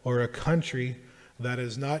area or a country that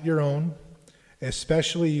is not your own,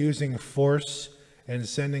 especially using force and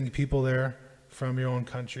sending people there from your own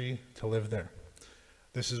country to live there.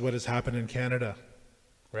 This is what has happened in Canada,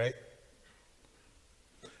 right?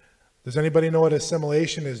 Does anybody know what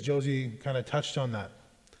assimilation is? Josie kind of touched on that.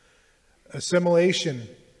 Assimilation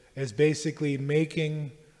is basically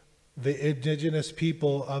making the indigenous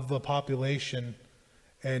people of the population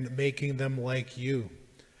and making them like you.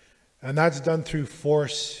 And that's done through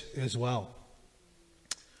force as well.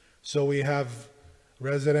 So we have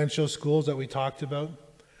residential schools that we talked about.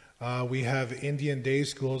 We have Indian day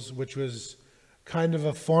schools, which was kind of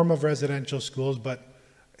a form of residential schools, but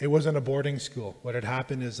it wasn't a boarding school. What had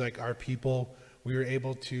happened is, like, our people, we were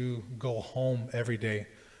able to go home every day,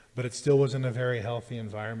 but it still wasn't a very healthy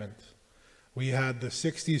environment. We had the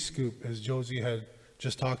 60 Scoop, as Josie had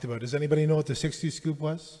just talked about. Does anybody know what the 60 Scoop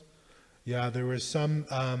was? Yeah, there was some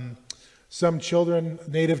children,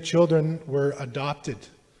 Native children, were adopted,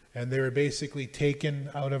 and they were basically taken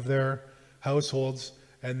out of their households,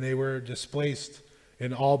 and they were displaced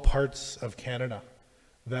in all parts of Canada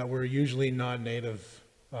that were usually non-Native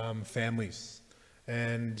families.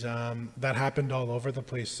 And that happened all over the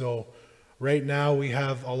place. So right now we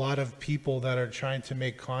have a lot of people that are trying to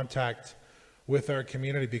make contact with our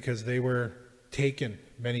community because they were taken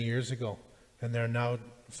many years ago, and they're now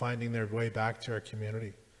finding their way back to our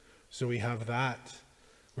community. So we have that.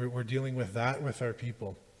 We're dealing with that with our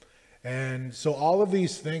people. And so all of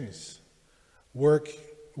these things work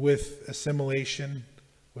with assimilation,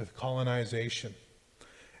 with colonization.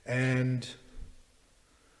 And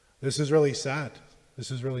this is really sad. This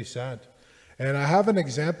is really sad. And I have an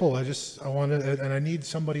example. I want to, and I need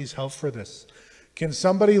somebody's help for this. Can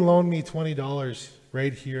somebody loan me $20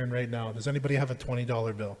 right here and right now? Does anybody have a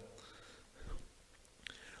 $20 bill?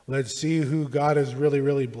 Let's see who God is really,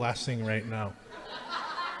 really blessing right now.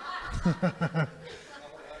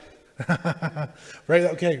 Right,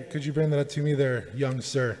 okay, could you bring that up to me there, young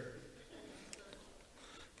sir?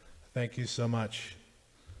 Thank you so much.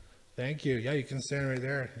 Thank you. Yeah, you can stand right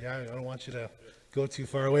there. Yeah, I don't want you to go too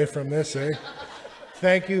far away from this, eh?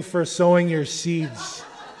 Thank you for sowing your seeds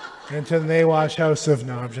into the Nawash House of...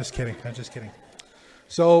 No, I'm just kidding. I'm just kidding.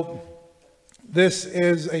 So, this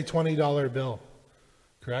is a $20 bill,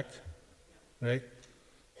 correct? Right?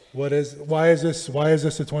 Why is this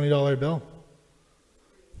a $20 bill?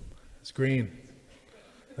 It's green.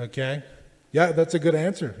 Okay. Yeah, that's a good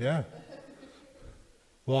answer. Yeah.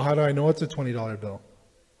 Well, how do I know it's a $20 bill?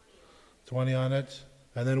 20 on it.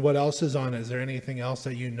 And then what else is on it? Is there anything else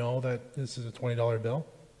that you know that this is a $20 bill?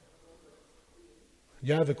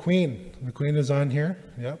 Yeah, the Queen. The Queen is on here.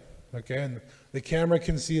 Yep. Okay. And the camera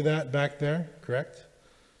can see that back there, correct?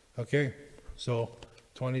 Okay. So,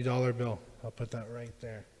 $20 bill. I'll put that right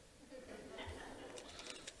there.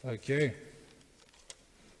 Okay.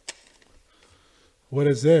 What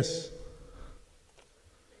is this?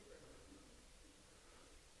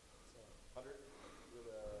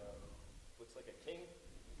 Looks like a king.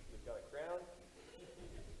 We've got a crown.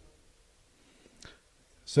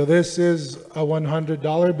 So this is a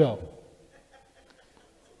 $100 bill.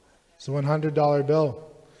 It's a $100 bill.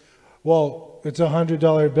 Well, it's a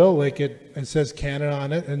 $100 bill. Like it says Canada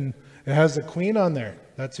on it, and it has the Queen on there.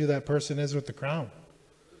 That's who that person is with the crown.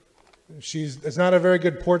 It's not a very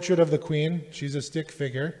good portrait of the Queen. She's a stick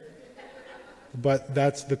figure. But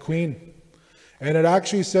that's the Queen. And it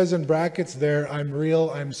actually says in brackets there, I'm real,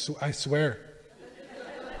 I swear.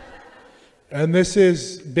 And this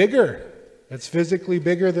is bigger. It's physically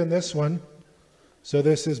bigger than this one. So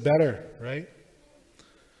this is better, right?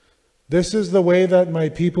 This is the way that my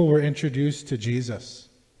people were introduced to Jesus.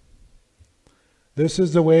 This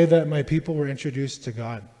is the way that my people were introduced to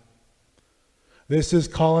God. This is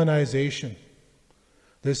colonization.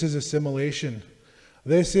 This is assimilation.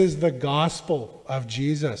 This is the gospel of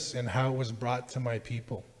Jesus and how it was brought to my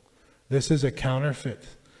people. This is a counterfeit.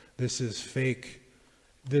 This is fake.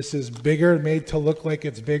 This is bigger, made to look like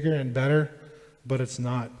it's bigger and better, but it's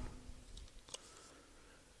not.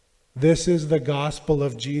 This is the gospel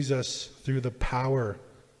of Jesus through the power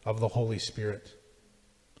of the Holy Spirit.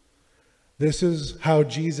 This is how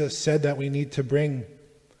Jesus said that we need to bring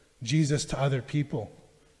Jesus to other people,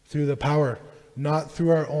 through the power, not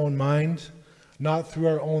through our own mind, not through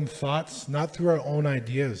our own thoughts, not through our own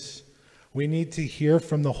ideas. We need to hear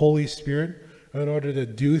from the Holy Spirit in order to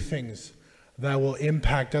do things that will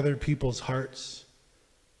impact other people's hearts.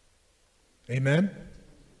 Amen?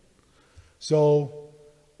 So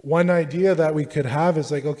one idea that we could have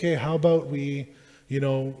is like, okay, how about we,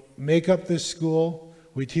 make up this school,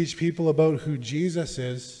 we teach people about who Jesus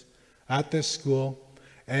is at this school,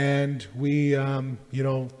 and we,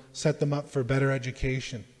 set them up for better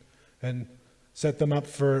education and set them up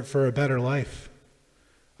for a better life.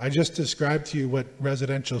 I just described to you what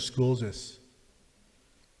residential schools is.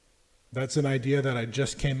 That's an idea that I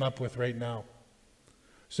just came up with right now.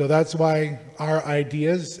 So that's why our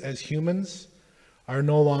ideas as humans are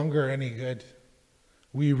no longer any good.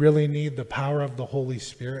 We really need the power of the Holy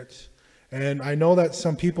Spirit. And I know that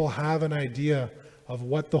some people have an idea of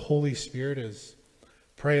what the Holy Spirit is.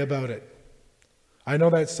 Pray about it. I know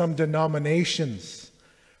that some denominations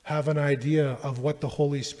have an idea of what the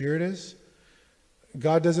Holy Spirit is.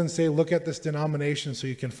 God doesn't say, look at this denomination so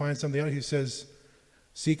you can find something else. He says,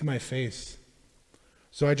 seek my face.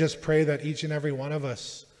 So I just pray that each and every one of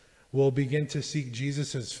us will begin to seek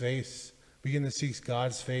Jesus' face, begin to seek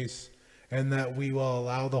God's face, and that we will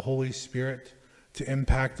allow the Holy Spirit to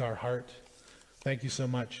impact our heart. Thank you so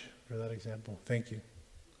much for that example. Thank you.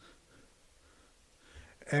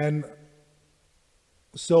 And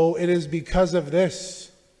so it is because of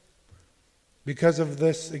this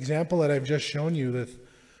example that I've just shown you, with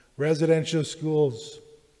residential schools,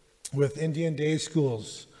 with Indian day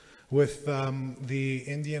schools, with the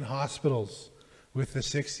Indian hospitals, with the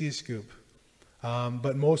 60 Scoop,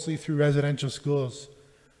 but mostly through residential schools.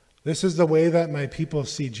 This is the way that my people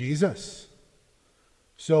see Jesus.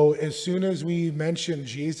 So as soon as we mention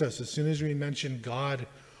Jesus, as soon as we mention God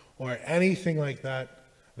or anything like that,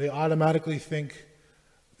 they automatically think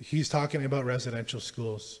he's talking about residential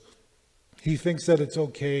schools. He thinks that it's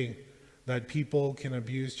okay that people can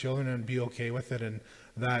abuse children and be okay with it, and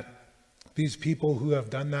that these people who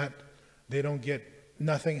have done that, they don't get,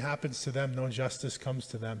 nothing happens to them, no justice comes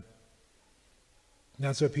to them.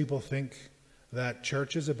 That's what people think that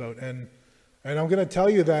church is about. And I'm going to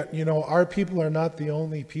tell you that, our people are not the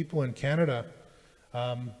only people in Canada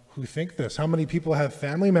who think this. How many people have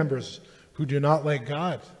family members who do not like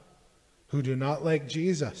God, who do not like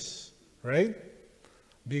Jesus, right?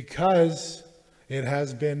 Because it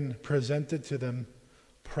has been presented to them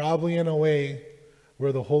probably in a way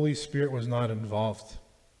where the Holy Spirit was not involved.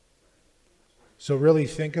 So really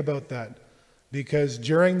think about that. Because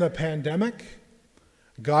during the pandemic,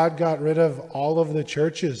 God got rid of all of the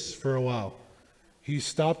churches for a while. He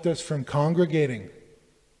stopped us from congregating.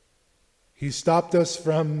 He stopped us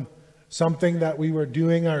from something that we were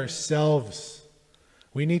doing ourselves.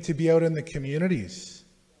 We need to be out in the communities.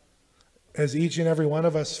 As each and every one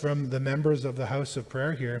of us from the members of the House of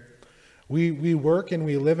Prayer here, we work and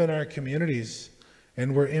we live in our communities,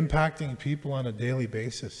 and we're impacting people on a daily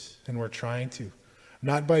basis, and we're trying to.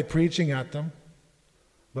 Not by preaching at them,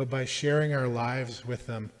 but by sharing our lives with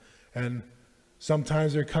them. And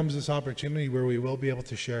sometimes there comes this opportunity where we will be able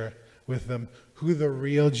to share with them who the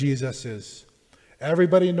real Jesus is.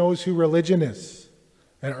 Everybody knows who religion is.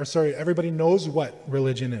 Everybody knows what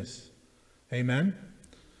religion is. Amen?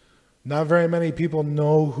 Not very many people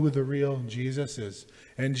know who the real Jesus is.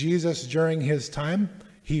 And Jesus, during his time,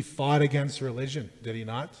 he fought against religion, did he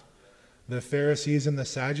not? The Pharisees and the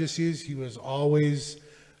Sadducees, he was always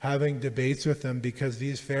having debates with them, because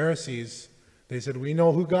these Pharisees, they said, we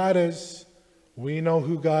know who God is. We know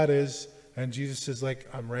who God is. And Jesus is like,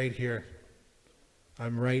 I'm right here.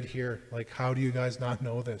 I'm right here. Like, how do you guys not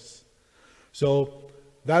know this? So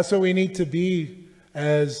that's what we need to be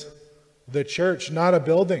as the church, not a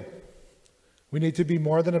building. We need to be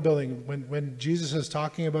more than a building. When Jesus is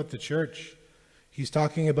talking about the church, he's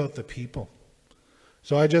talking about the people.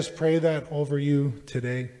 So I just pray that over you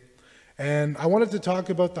today. And I wanted to talk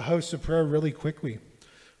about the House of Prayer really quickly.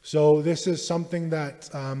 So this is something that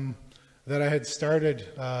that I had started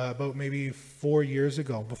about maybe 4 years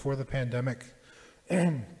ago, before the pandemic.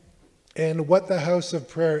 And what the House of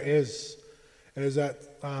Prayer is that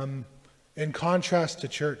in contrast to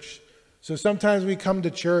church. So sometimes we come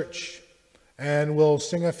to church and we'll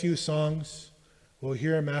sing a few songs, we'll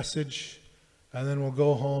hear a message, and then we'll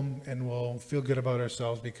go home and we'll feel good about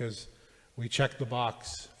ourselves because we checked the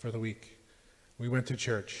box for the week. We went to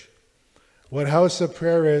church. What House of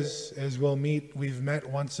Prayer is we'll meet. We've met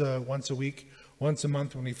once a week, once a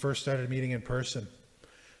month when we first started meeting in person.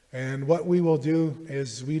 And what we will do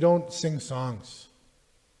is we don't sing songs.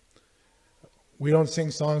 We don't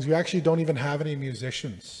sing songs. We actually don't even have any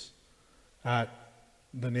musicians at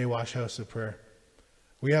the Nawash House of Prayer.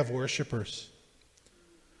 We have worshipers.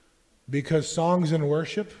 Because songs and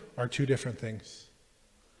worship are two different things.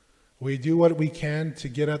 We do what we can to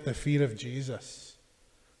get at the feet of Jesus,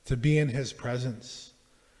 to be in his presence.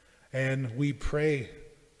 And we pray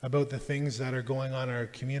about the things that are going on in our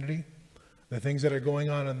community, the things that are going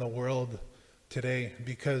on in the world today,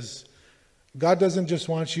 because God doesn't just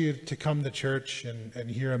want you to come to church and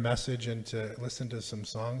hear a message and to listen to some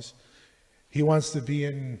songs. He wants us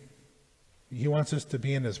to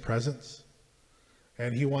be in his presence.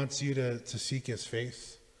 And he wants you to seek his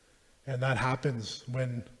face. And that happens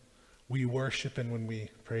when we worship and when we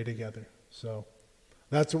pray together. So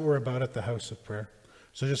that's what we're about at the House of Prayer.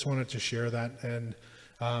 So I just wanted to share that. And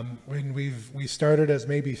when we started as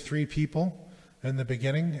maybe 3 people in the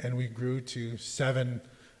beginning, and we grew to 7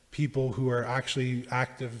 people who are actually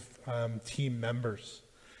active team members.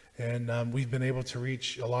 And we've been able to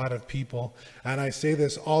reach a lot of people. And I say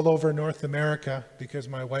this all over North America because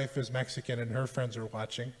my wife is Mexican and her friends are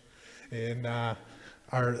watching in the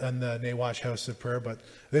Nawash House of Prayer. But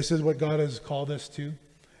this is what God has called us to.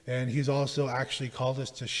 And he's also actually called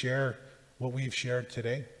us to share what we've shared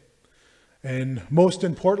today. And most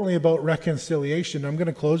importantly about reconciliation, I'm going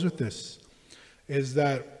to close with this, is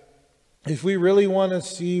that if we really want to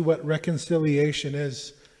see what reconciliation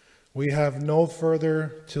is, we have no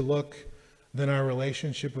further to look than our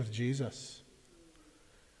relationship with Jesus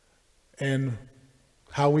and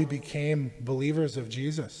how we became believers of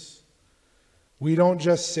Jesus. We don't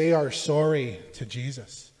just say our sorry to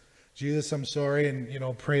Jesus. Jesus, I'm sorry,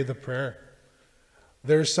 and, pray the prayer.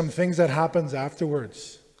 There's some things that happens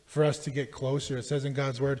afterwards for us to get closer. It says in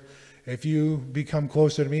God's word, if you become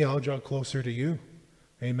closer to me, I'll draw closer to you.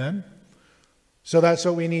 Amen? So that's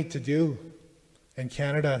what we need to do in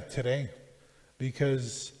Canada today,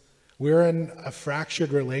 because We're in a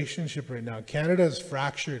fractured relationship right now. Canada is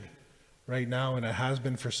fractured right now, and it has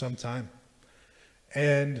been for some time.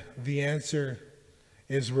 And the answer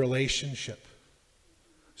is relationship.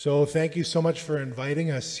 So thank you so much for inviting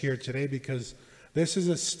us here today, because this is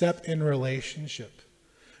a step in relationship.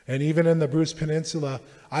 And even in the Bruce Peninsula,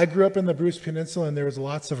 I grew up in the Bruce Peninsula, and there was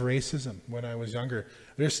lots of racism when I was younger.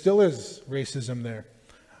 There still is racism there.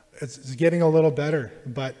 It's getting a little better,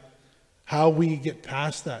 but how we get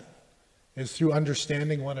past that is through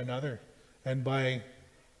understanding one another and by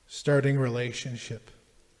starting relationship.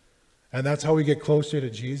 And that's how we get closer to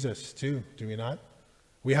Jesus too, do we not?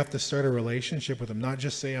 We have to start a relationship with him, not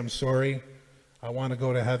just say, I'm sorry, I want to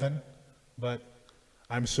go to heaven, but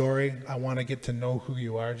I'm sorry, I want to get to know who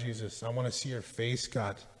you are, Jesus. I want to see your face,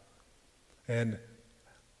 God. And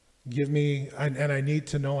give me, and I need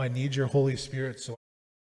to know I need your Holy Spirit so